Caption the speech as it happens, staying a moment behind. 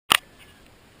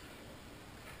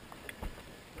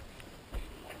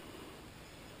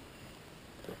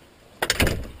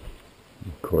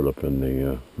caught up in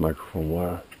the microphone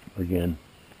wire again.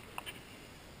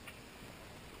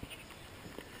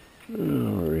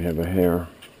 We have a hair.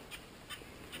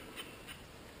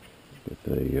 Get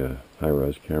the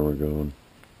high-res camera going.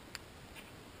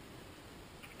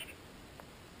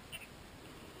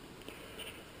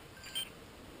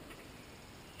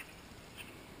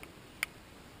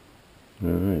 All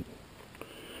right.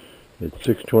 It's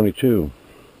 6:22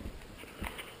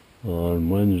 on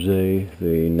Wednesday,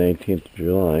 the 19th of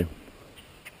July.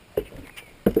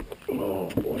 Oh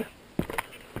boy,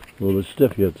 a little bit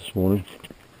stiff yet this morning.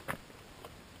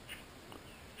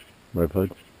 Right,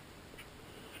 bud?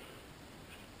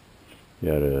 You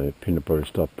had a peanut butter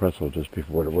stuffed pretzel just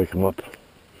before to wake him up.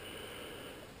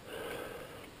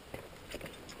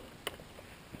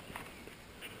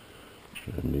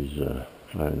 And he's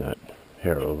eyeing that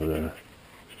hair over there.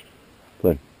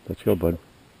 Flynn, let's go, bud.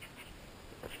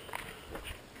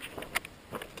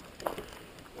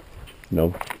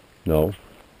 No, no.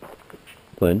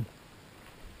 Flynn,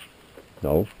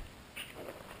 no.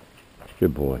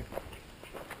 Good boy.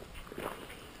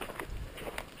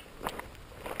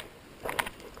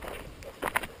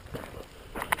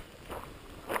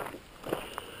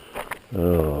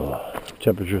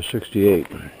 Temperature 68.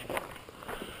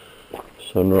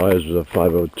 Sunrise was at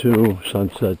 5:02.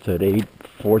 Sunset's at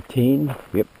 8:14.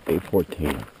 Yep,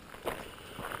 8:14.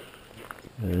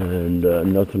 And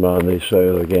nothing on the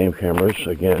cellular game cameras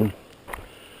again.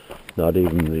 Not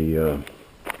even the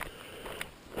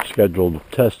scheduled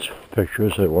test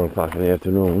pictures at 1 o'clock in the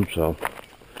afternoon. So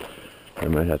I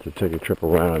might have to take a trip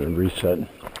around and reset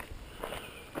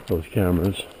those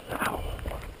cameras. Ow.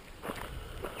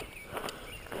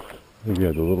 I think you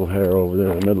have the little hair over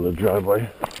there in the middle of the driveway.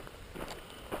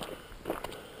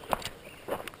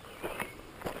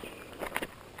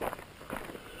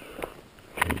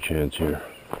 Any chance here?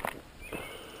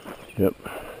 Yep.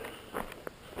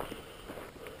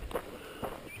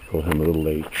 Call him a little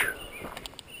H.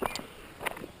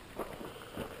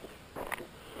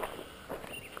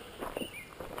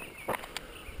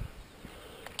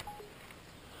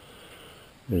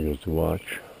 There goes the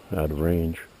watch, out of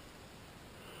range.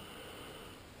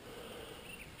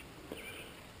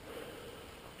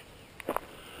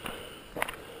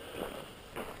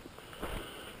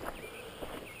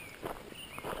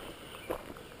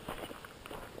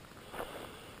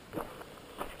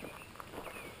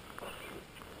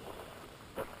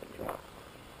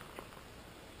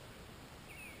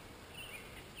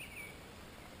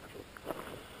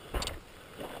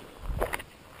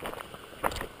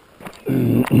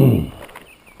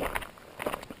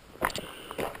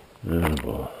 Oh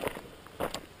boy.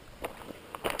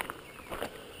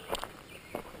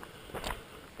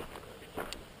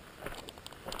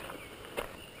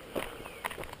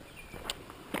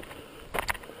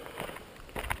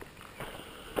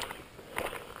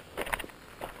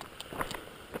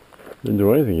 Didn't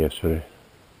do anything yesterday.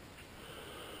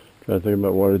 Trying to think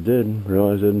about what it did and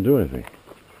realized I didn't do anything.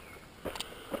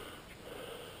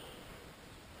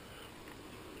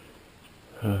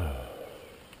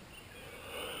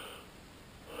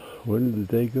 Where did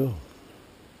the day go?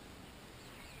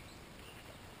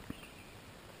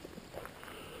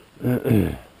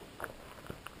 The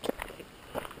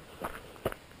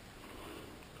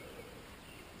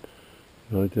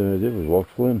only thing I did was walk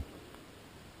Flynn.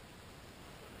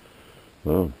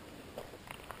 Oh.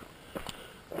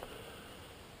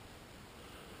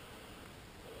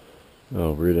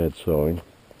 Oh, Reed had sewing.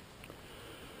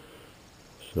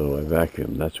 So I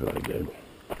vacuumed, that's what I did.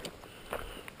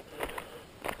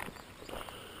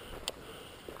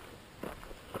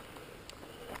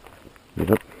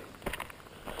 Yep.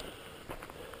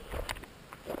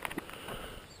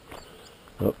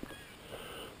 Oh,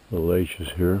 the lace is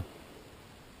here.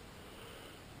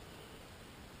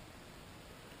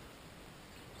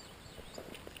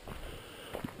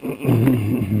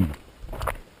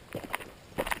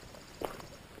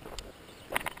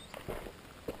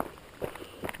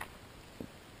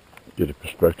 Get a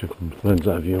perspective from Flynn's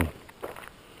eye view.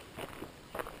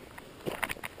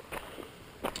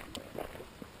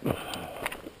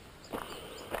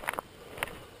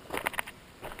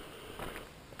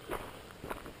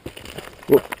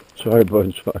 Whoop, sorry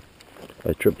bud, sorry.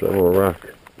 I tripped over a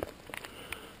rock.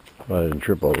 I didn't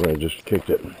trip over it, I just kicked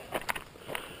it.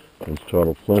 And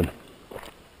startled Flynn.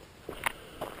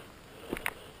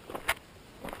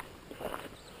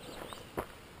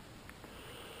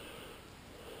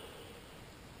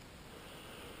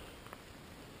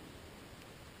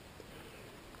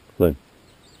 Flynn.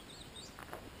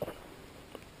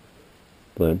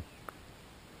 Flynn.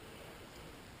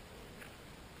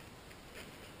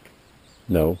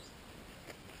 No.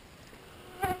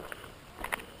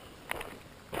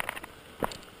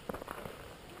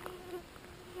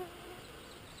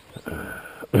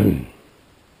 Well,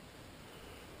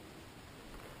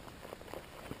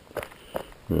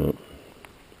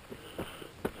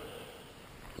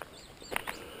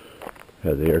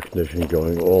 had the air conditioning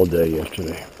going all day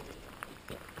yesterday.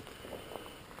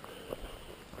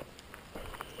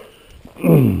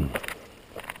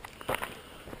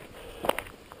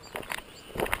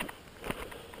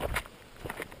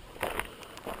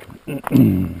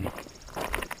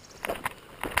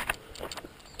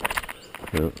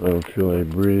 I don't feel any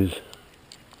breeze.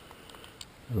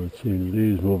 I don't see any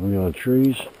leaves moving on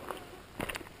trees.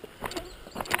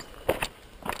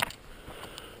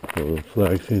 Well, the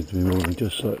flag seems to be moving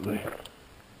just slightly.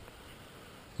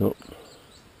 Nope.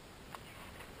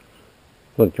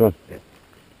 Flynn, come on.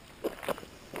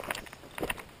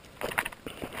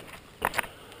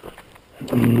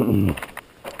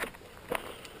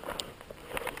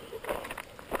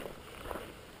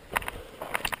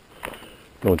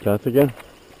 Going south again?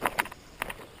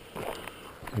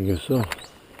 I guess so.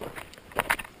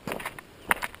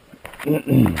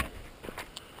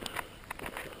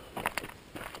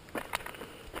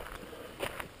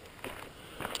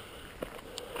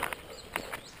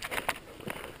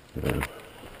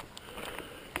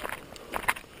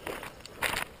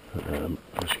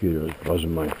 Mosquitoes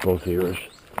buzzing my both ears.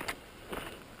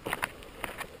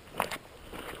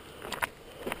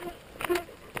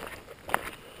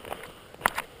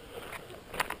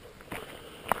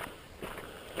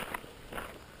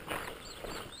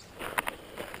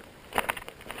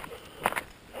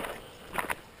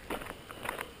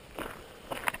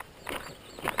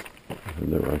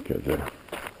 And they're right there.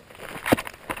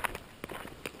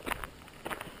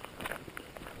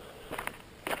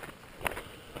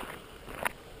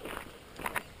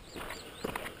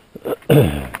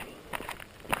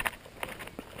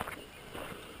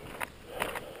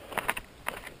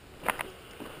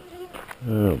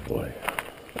 Oh boy.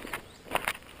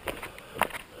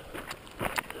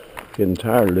 Getting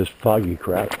tired of this foggy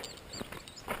crap.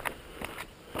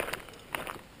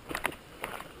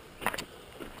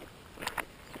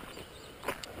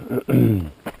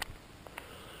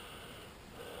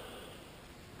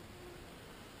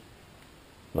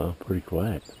 Well, pretty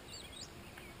quiet.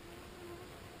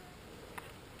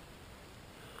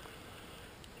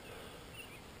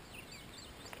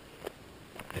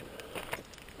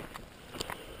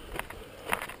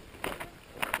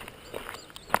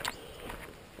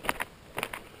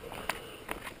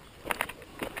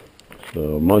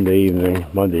 So Monday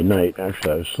night,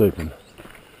 actually I was sleeping.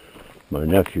 My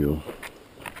nephew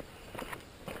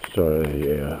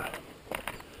started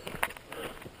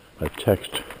a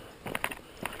text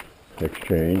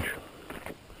exchange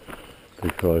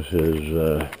because his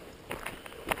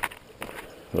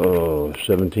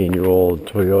 17-year-old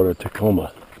Toyota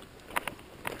Tacoma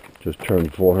just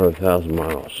turned 400,000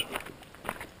 miles.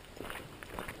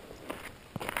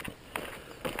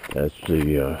 That's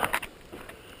the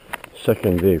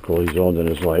second vehicle he's owned in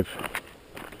his life.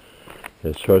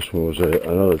 His first one was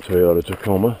another Toyota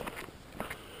Tacoma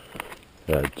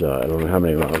that I don't know how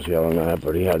many miles he had on that,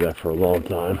 but he had that for a long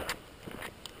time.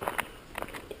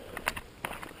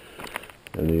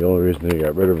 And the only reason he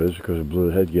got rid of it is because it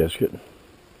blew the head gasket.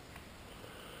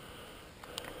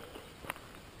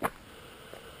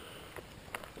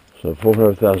 So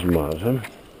 400,000 miles, huh?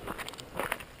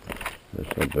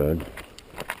 That's not bad.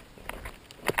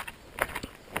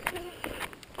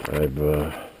 I've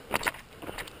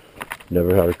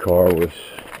never had a car with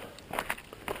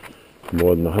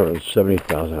more than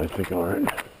 170,000, I think, on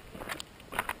it.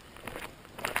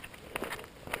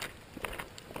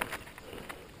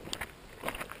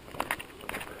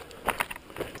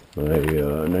 My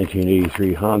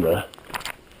 1983 Honda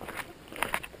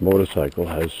motorcycle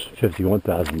has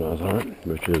 51,000 miles on it,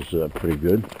 which is pretty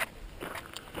good.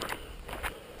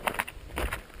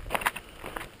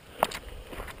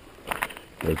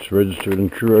 It's registered,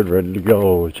 insured, ready to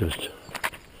go. It's just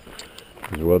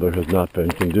the weather has not been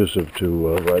conducive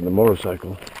to riding a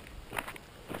motorcycle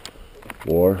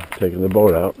or taking the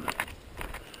boat out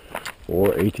or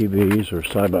ATVs or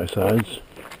side-by-sides.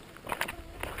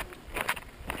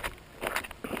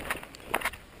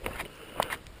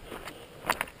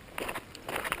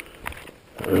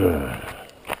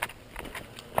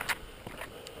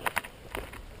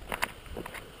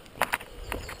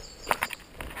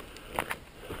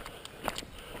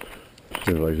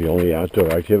 Seems like the only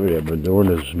outdoor activity I've been doing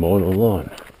is mowing the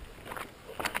lawn.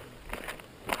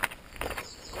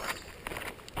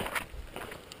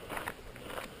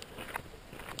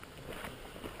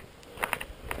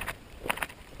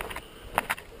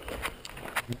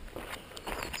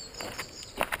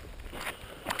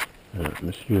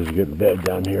 Mosquitoes are getting bad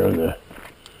down here on the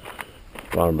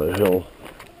bottom of the hill.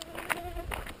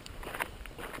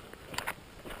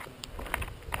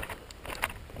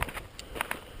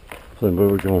 Flynn, where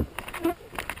are we going?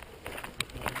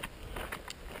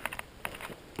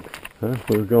 Huh?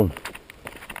 Where are we going?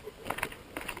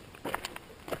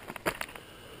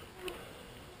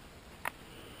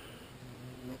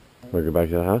 Want to go back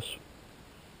to the house?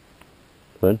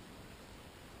 Flynn?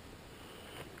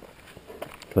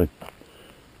 Flynn?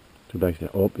 Go back to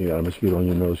the... Oh, you got a mosquito on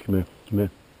your nose. Come here. Come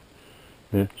here.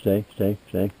 Come here. Stay. Stay.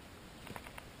 Stay.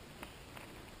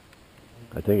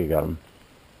 I think you got him.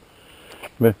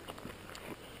 Come here.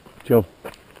 Let's go.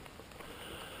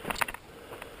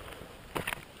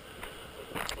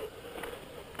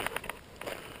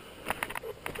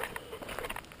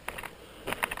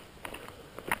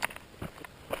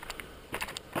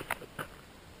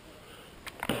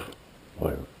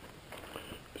 Boy,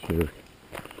 mosquitoes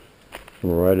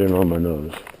come right in on my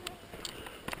nose.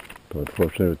 But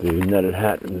unfortunately, with the netted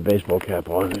hat and the baseball cap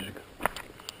on, it's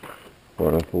far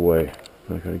enough away.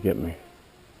 Not going to get me.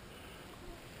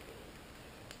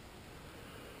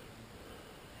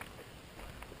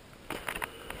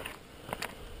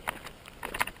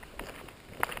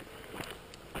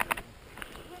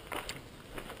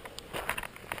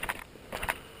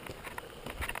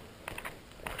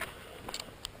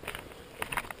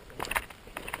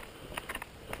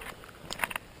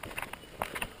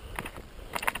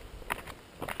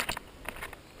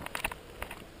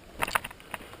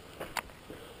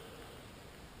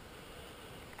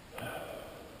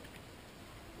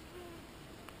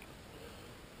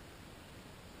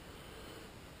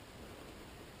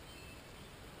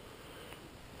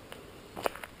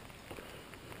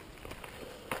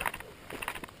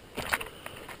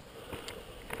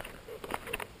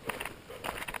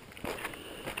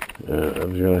 I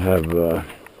was going to have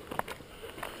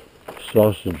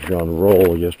sausage on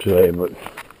roll yesterday, but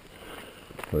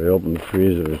when I opened the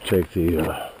freezer to take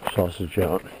the sausage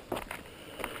out,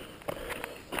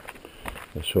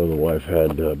 I saw the wife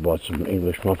had bought some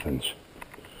English muffins.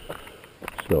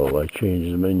 So I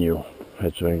changed the menu,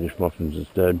 had some English muffins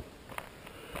instead.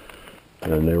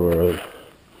 And they were a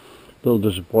little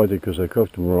disappointed because I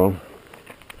cooked them wrong.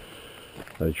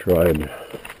 I tried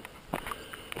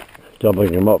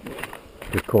doubling them up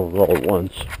to cook all at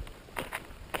once.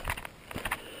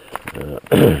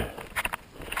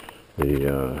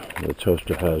 The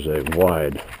toaster has a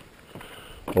wide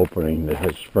opening that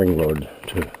has spring load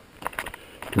to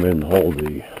come in and hold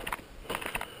the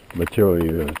material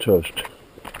you're going to toast.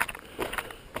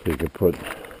 So you can put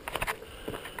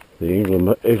the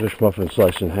English muffin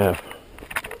sliced in half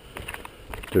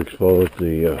to expose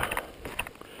the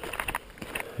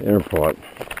inner part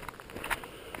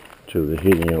to the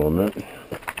heating element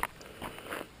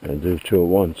and do two at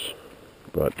once.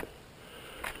 But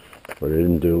what I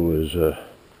didn't do was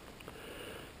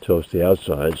toast the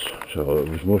outsides, so it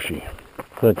was mushy.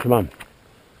 Flynn, come on.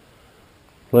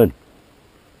 Flynn.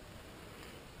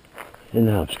 In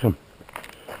the house, come.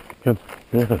 Come,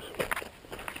 in the house.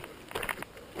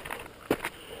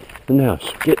 In the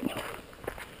house, get.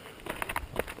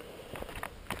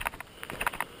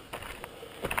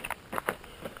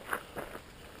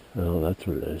 Oh, that's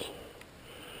what it is.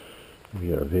 We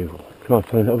got a vehicle. Come on,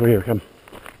 Flynn, over here, come.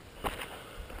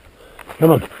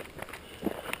 Come on.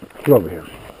 Come over here.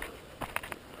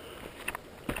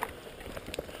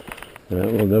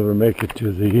 That will never make it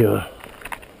to the,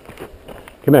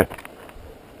 come here.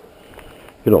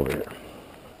 Get over here.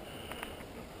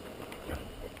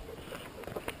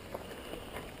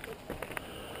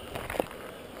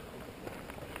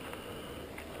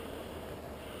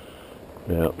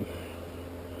 Yeah.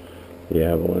 The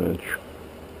Avalanche.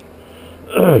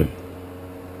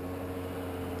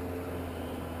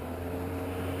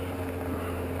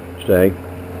 Stay.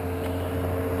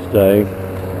 Stay.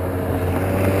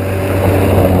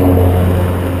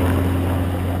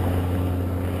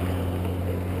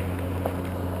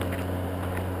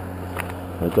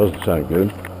 That doesn't sound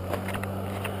good.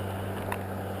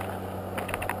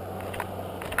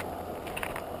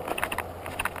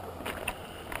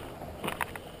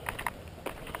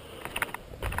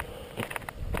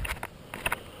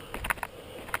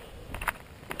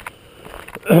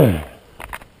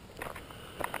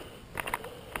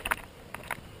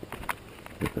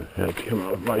 I have to come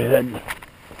out of my head.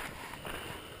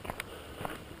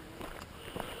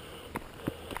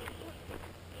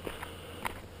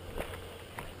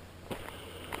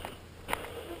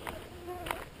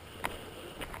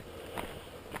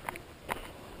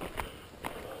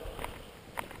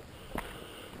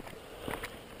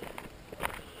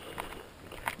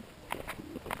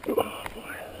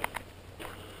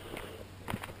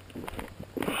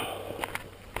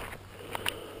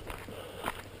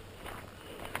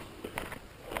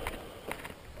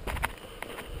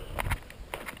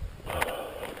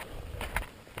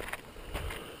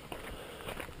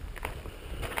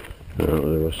 There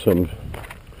was some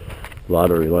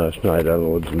lottery last night. I don't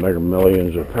know if it was Mega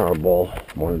Millions or Powerball,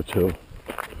 one or two.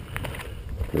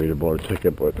 Rita bought a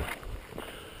ticket, but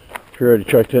she already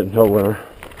checked it, no winner.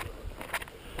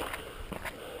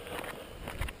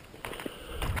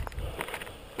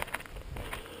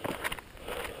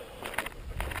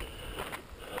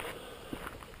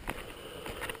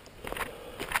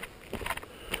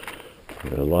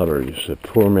 The lottery is a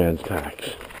poor man's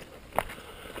tax.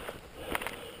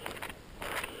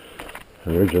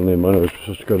 Originally, money was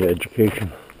supposed to go to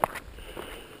education,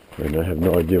 and I have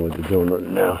no idea what they're doing right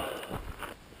now.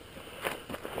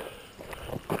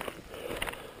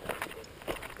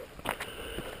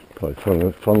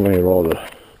 Probably funneling it all the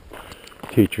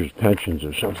teachers' pensions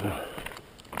or something.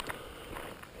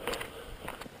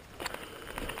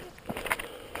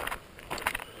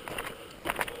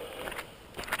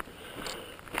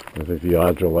 I think the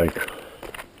odds are like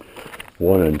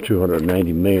 1 in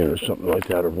 290 million or something like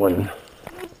that of winning.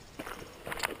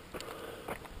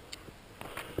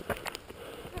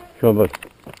 Come on,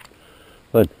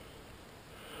 Flynn.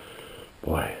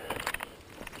 Boy,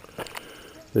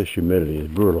 this humidity is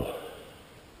brutal.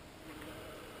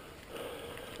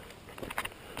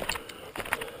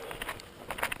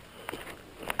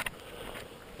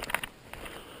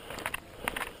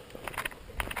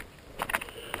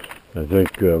 I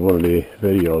think one of the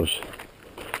videos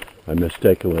I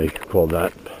mistakenly called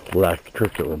that black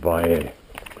tricolour by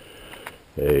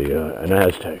an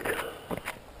Aztec.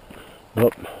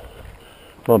 Nope.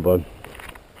 Come on, bud.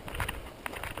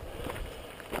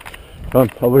 Come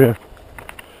over here.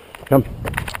 Come.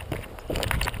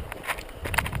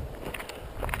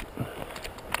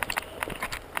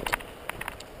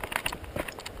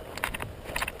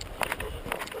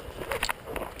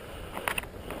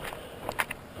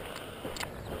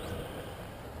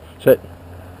 Sit.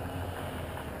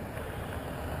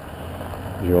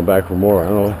 You going back for more? I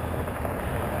don't know.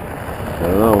 I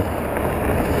don't know.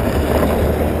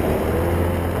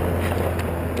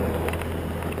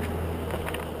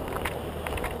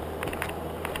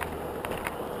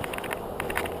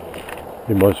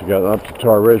 He must have gotten up to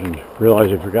Tar Ridge and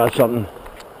realized he forgot something.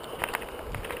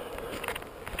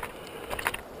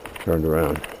 Turned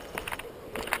around.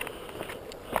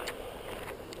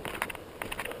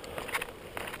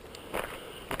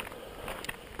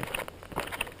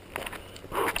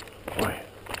 Boy.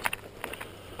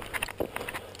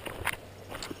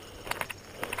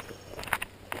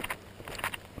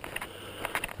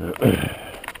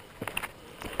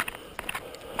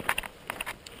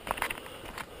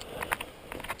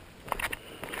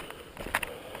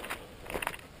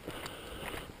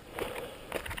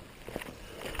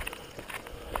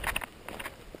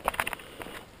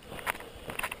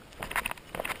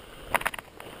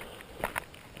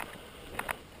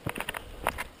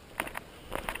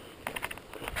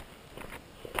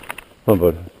 Come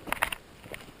on, bud.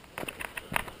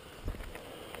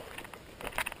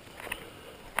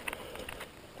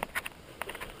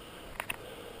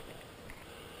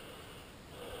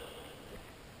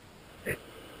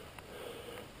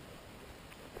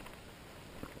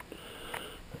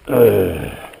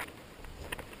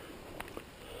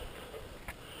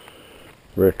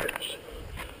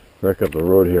 Rick up the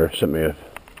road here sent me a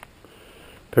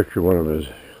picture. One of his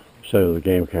cellular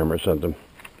game camera sent him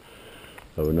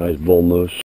of a nice bull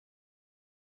moose.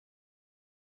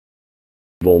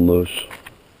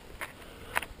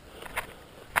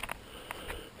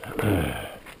 I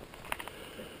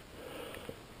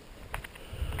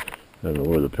don't know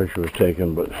where the picture was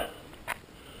taken, but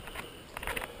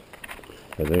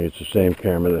I think it's the same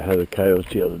camera that had the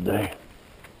coyotes the other day.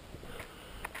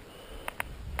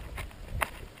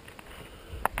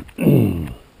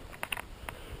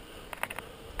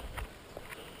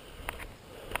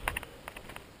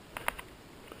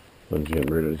 Flynn's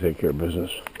getting ready to take care of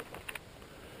business.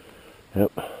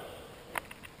 Yep.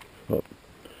 Oh,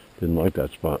 didn't like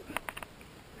that spot.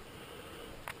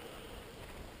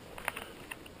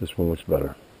 This one looks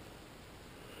better.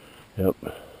 Yep.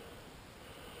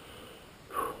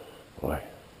 Boy.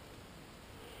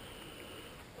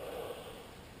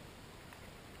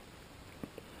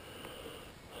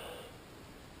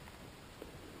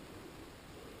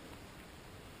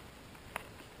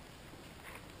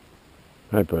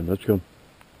 All right, bud, let's go.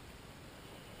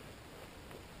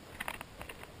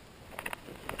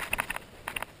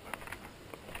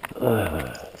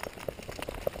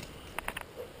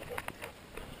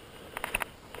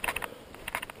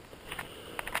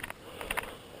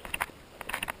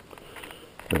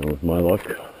 And with my luck,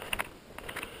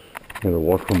 I'm going to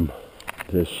walk from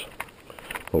this,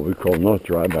 what we call North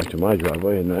Drive, back to my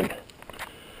driveway, and then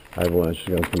Avalanche is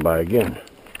going to come by again.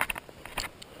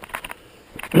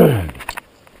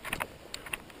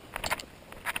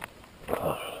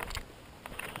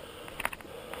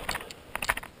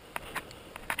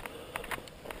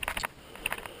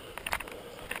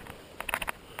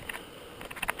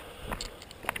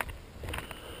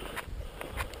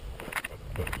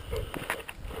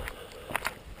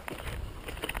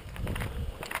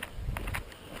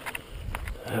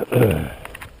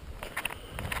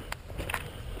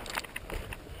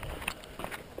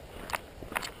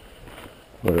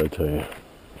 What did I tell you?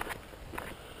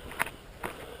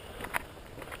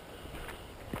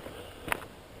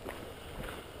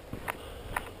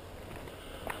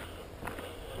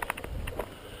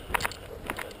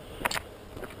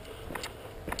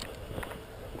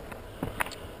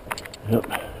 Yep.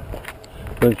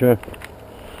 Good job.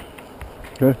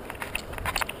 Good.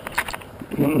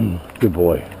 Good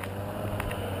boy.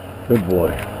 Good boy.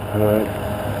 All right.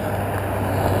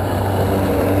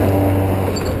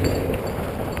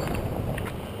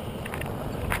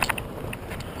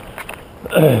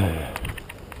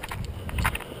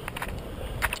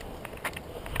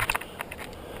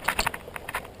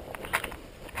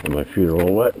 And my feet are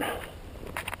all wet.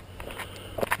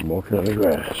 I'm walking on the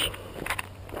grass.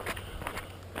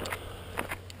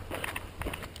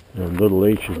 And little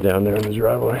H is down there in the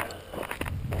driveway.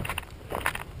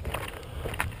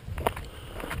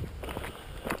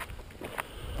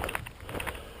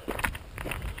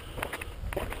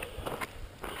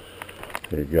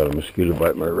 Here, got a mosquito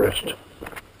bite my wrist.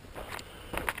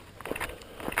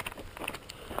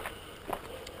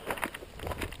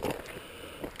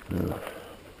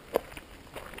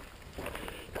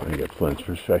 Trying to get Flynn's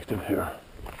perspective here.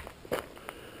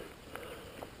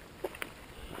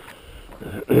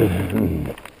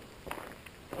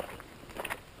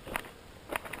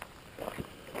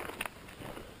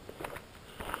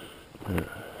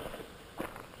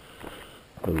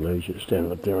 The legs just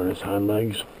standing up there on his hind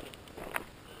legs.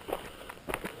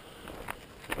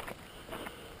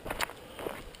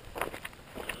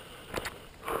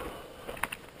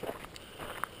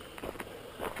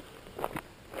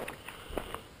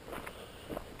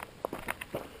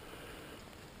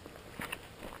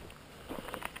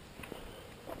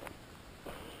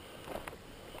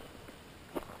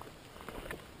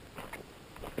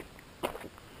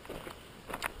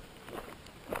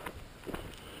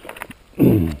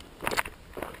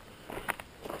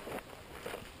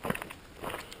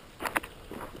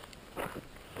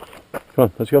 Come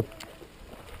on, let's go.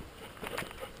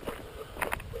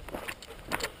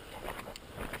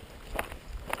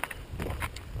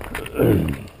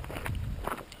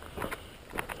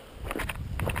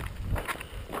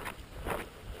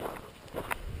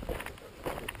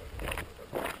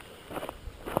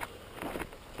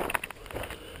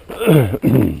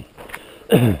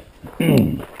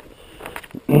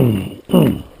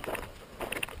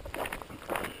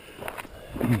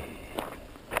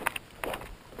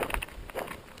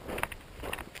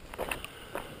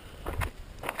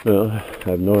 Well, I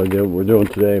have no idea what we're doing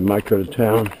today. Might go to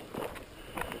town,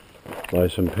 buy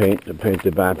some paint to paint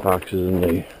the bat boxes in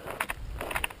the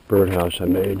birdhouse I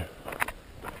made.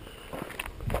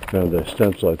 Found the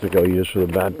stencil I think I'll use for the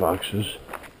bat boxes.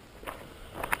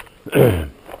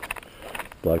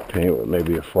 Black paint with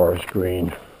maybe a forest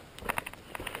green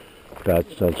bat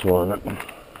stencil on it.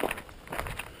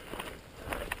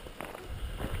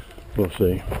 We'll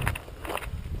see.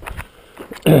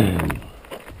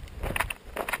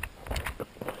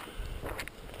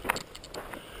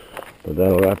 But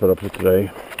that'll wrap it up for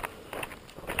today.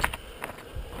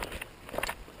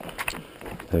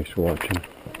 Thanks for watching.